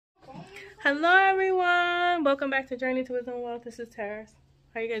Hello everyone, welcome back to Journeytowisdomnwealth. This is Tara.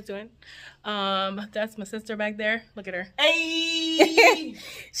 How you guys doing? That's my sister back there. Look at her. Hey!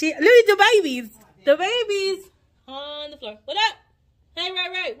 Look at the babies. The babies on the floor. What up? Hey,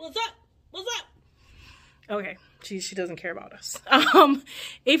 Ray. What's up? What's up? Okay, she doesn't care about us.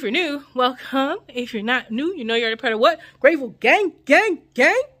 If you're new, welcome. If you're not new, you know you're a part of what? Grateful Gang. And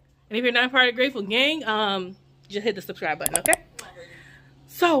if you're not part of Grateful Gang, just hit the subscribe button, okay?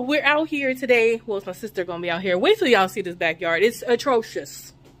 So we're out here today. Well, it's my sister gonna be out here. Wait till y'all see this backyard. It's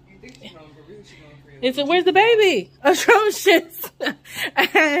atrocious. Where's the baby? Atrocious.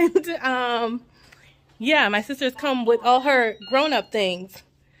 And yeah, my sister's come with all her grown-up things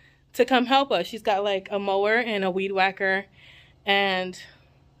to come help us. She's got like a mower and a weed whacker and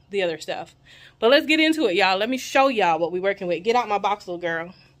the other stuff. But let's get into it, y'all. Let me show y'all what we're working with. Get out my box, little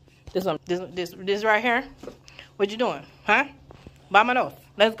girl. This one, this right here. What you doing, huh? By my nose.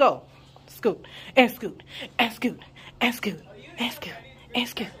 Let's go. Scoot and scoot and scoot and scoot and scoot and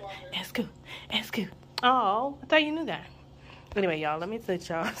scoot and scoot and scoot. Oh, I thought you knew that. Anyway, y'all, let me let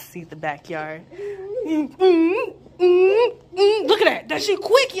y'all see the backyard. Look at that. She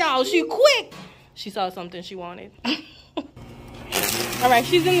quick, y'all. She quick. She saw something she wanted. All right,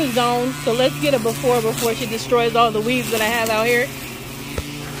 she's in the zone. So let's get her before she destroys all the weeds that I have out here,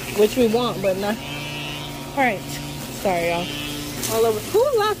 which we want, but not. All right. Sorry, y'all. All over.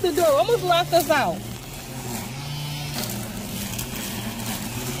 Who locked the door? Almost locked us out.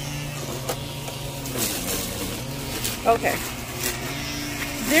 Okay.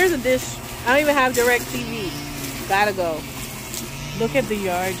 There's a dish. I don't even have direct TV. Gotta go. Look at the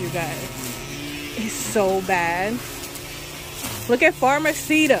yard, you guys. It's so bad. Look at Farmer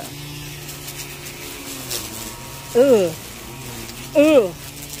Cedar. Ugh. Ugh.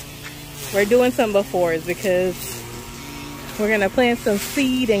 We're doing some befores because we're gonna plant some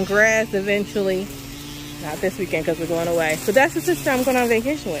seed and grass eventually. Not this weekend because we're going away. But that's the sister I'm going on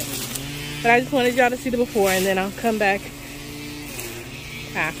vacation with. But I just wanted y'all to see the before, and then I'll come back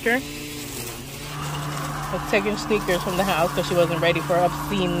after. I was taking sneakers from the house because she wasn't ready for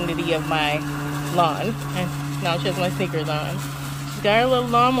obscenity of my lawn. And now she has my sneakers on. She's got her little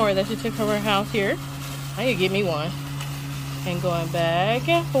lawnmower that she took from her house here. I need to get me one. And going back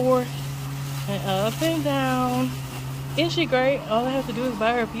and forth and up and down. Isn't she great? All I have to do is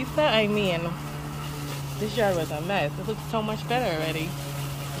buy her a pizza. I mean, this yard was a mess. It looks so much better already.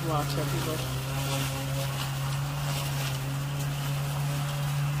 Watch her, people.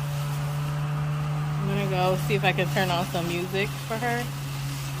 I'm gonna go see if I can turn on some music for her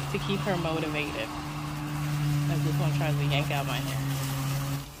to keep her motivated. As this one tries to yank out my hair.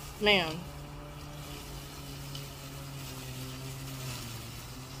 Ma'am.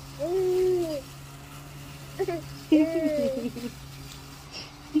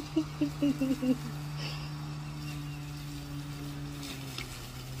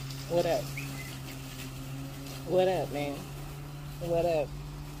 What up? What up, man? What up?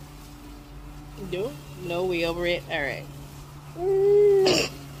 No, we over it. All right.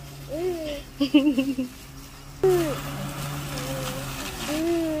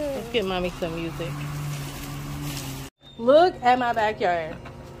 Let's get mommy some music. Look at my backyard.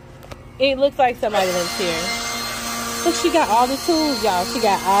 It looks like somebody lives here. Look, she got all the tools, y'all. She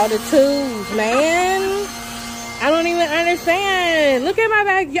got all the tools, man. I don't even understand. Look at my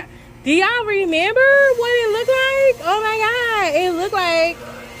backyard. Do y'all remember what it looked like? Oh my God. It looked like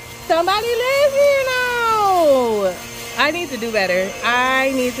somebody lives here now. I need to do better.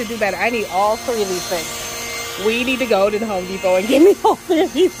 I need all three of these things. We need to go to the Home Depot and get me all three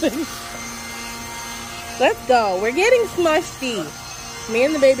of these things. Let's go. We're getting smushy. Me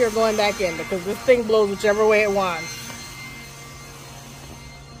and the baby are going back in because this thing blows whichever way it wants.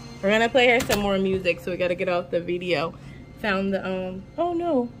 We're gonna play her some more music, so we gotta get off the video. Found the oh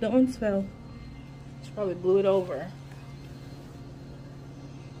no, the uns fell. She probably blew it over.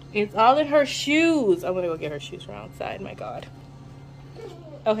 It's all in her shoes. I'm gonna go get her shoes from outside. My God.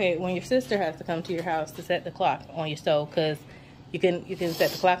 Okay, when your sister has to come to your house to set the clock on your stove, because you can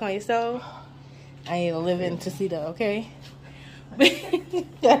set the clock on your stove. I need to live in to see that. Okay. We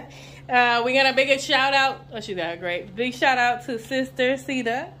got a big shout out. Oh, she got a great big shout out to Sister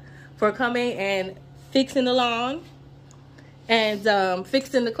Cedar for coming and fixing the lawn and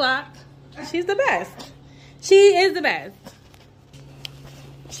fixing the clock. She's the best. She is the best.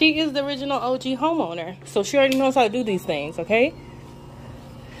 She is the original OG homeowner, so she already knows how to do these things, okay?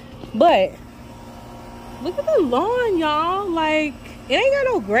 But look at the lawn, y'all. Like, it ain't got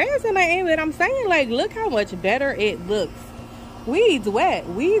no grass in it, but I'm saying, like, look how much better it looks. Weeds wet.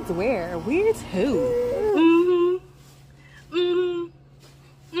 Weeds where? Weeds who?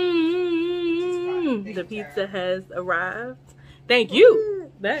 The pizza has arrived. Thank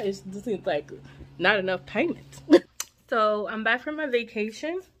you. This seems like not enough payment. So I'm back from my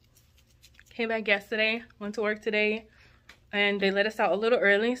vacation. Came back yesterday, went to work today, and they let us out a little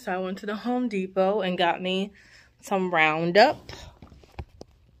early, so I went to the Home Depot and got me some Roundup.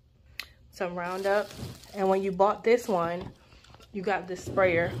 And when you bought this one, you got this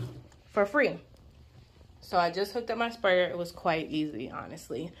sprayer for free. So I just hooked up my sprayer. It was quite easy,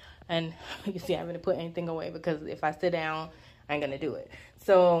 honestly. And you see, I haven't put anything away because if I sit down, I ain't gonna do it.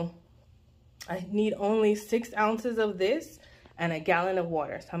 So I need only 6 ounces of this and a gallon of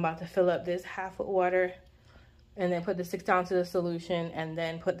water. So I'm about to fill up this half with water and then put the 6 ounces of solution and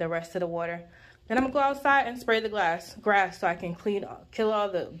then put the rest of the water. Then I'm gonna go outside and spray the grass so I can kill all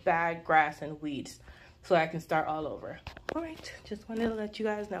the bad grass and weeds so I can start all over. All right, just wanted to let you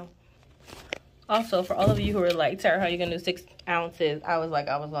guys know. Also, for all of you who are like, Tara, how are you gonna do 6 ounces? I was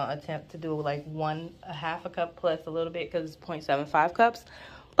gonna attempt to do like a half a cup plus a little bit because it's 0.75 cups.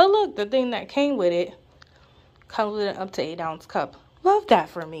 But look, the thing that came with it comes with an up to 8 ounce cup. Love that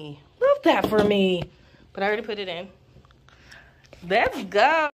for me. Love that for me. But I already put it in. Let's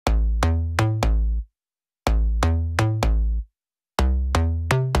go.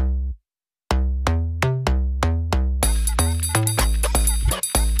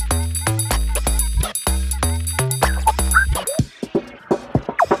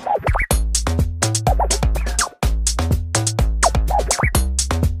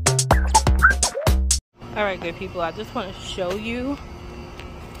 Alright, good people, I just want to show you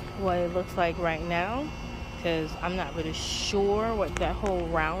what it looks like right now because I'm not really sure what that whole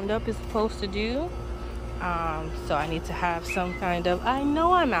Roundup is supposed to do. So I need to have some kind of, I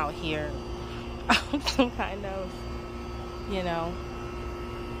know I'm out here, some kind of, you know,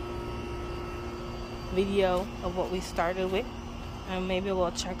 video of what we started with, and maybe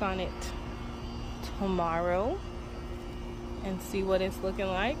we'll check on it tomorrow and see what it's looking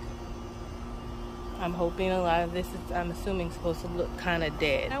like. I'm hoping a lot of this is, I'm assuming, supposed to look kind of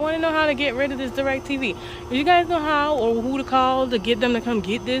dead. I want to know how to get rid of this DYJTJ. If you guys know how or who to call to get them to come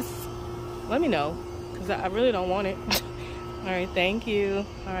get this, let me know, because I really don't want it. All right, thank you.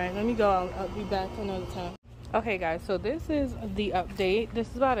 All right, let me go. I'll be back another time. Okay, guys, so this is the update. This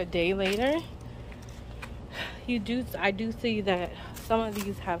is about a day later. I do see that some of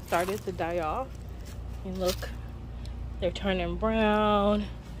these have started to die off. And look, they're turning brown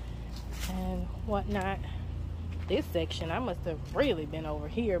and whatnot. This section, I must have really been over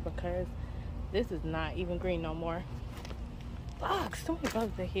here because this is not even green no more. Bugs, so many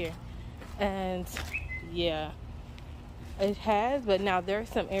bugs are here. And yeah, it has, but now there are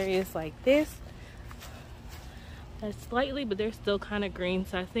some areas like this that's slightly, but they're still kind of green.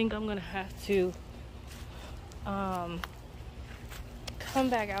 So I think I'm gonna have to come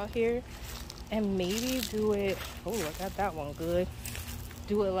back out here and maybe do it. Oh, I got that one good.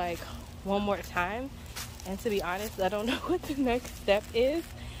 Do it like one more time. And to be honest, I don't know what the next step is.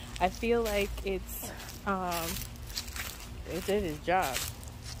 I feel like it did its job.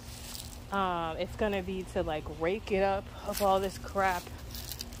 It's gonna be to like rake it up of all this crap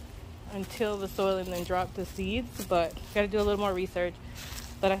until the soil and then drop the seeds, but gotta do a little more research.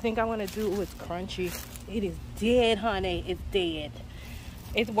 But I think I want to do it with crunchy. It is dead, honey. It's dead.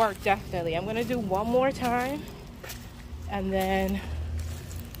 It's worked, definitely. I'm gonna do one more time, and then,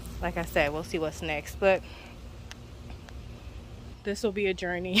 like I said, we'll see what's next. But this will be a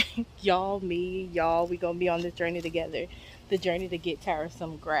journey. Y'all, me, y'all, we gonna be on this journey together. The journey to get Tara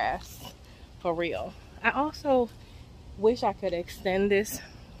some grass, for real. I also wish I could extend this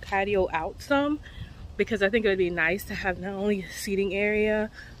patio out some, because I think it would be nice to have not only a seating area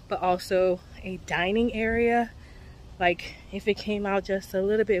but also a dining area, like if it came out just a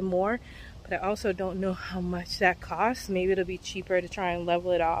little bit more. But I also don't know how much that costs. Maybe it'll be cheaper to try and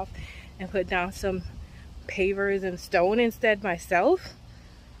level it off and put down some pavers and stone instead myself.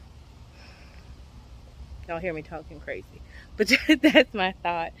 Don't hear me talking crazy, but that's my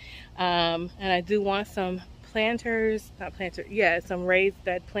thought. And I do want some planters, some raised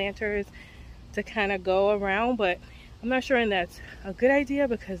bed planters to kind of go around, but I'm not sure and that's a good idea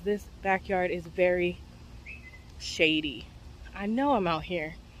because this backyard is very shady. I know I'm out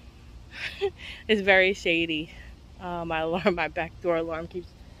here. It's very shady. My back door alarm keeps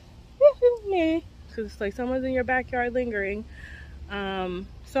me because it's like someone's in your backyard lingering. So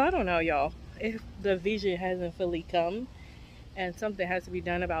I don't know, y'all, if the vision hasn't fully come and something has to be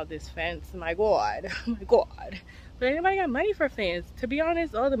done about this fence. My god, my god. But anybody got money for fence? To be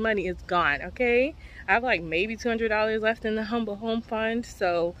honest, all the money is gone, okay? I have like maybe $200 left in the Humble Home Fund,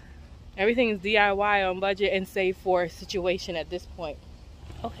 so everything is DIY on budget and save for situation at this point.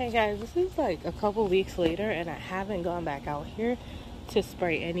 Okay guys, this is like a couple weeks later and I haven't gone back out here to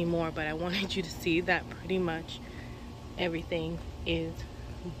spray anymore, but I wanted you to see that pretty much everything is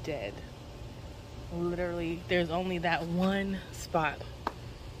dead. Literally, there's only that one spot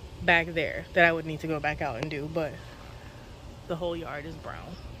back there that I would need to go back out and do, but the whole yard is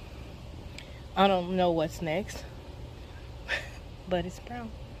brown. I don't know what's next, but it's brown.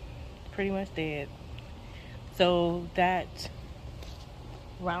 Pretty much dead. So that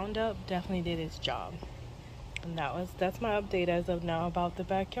Roundup definitely did its job. And that's my update as of now about the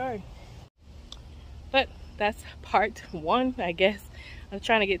backyard. But that's part 1, I guess. I'm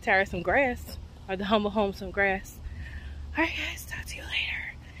trying to get Tara some grass, or the humble home some grass. Alright guys, talk to you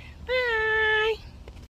later. Bye.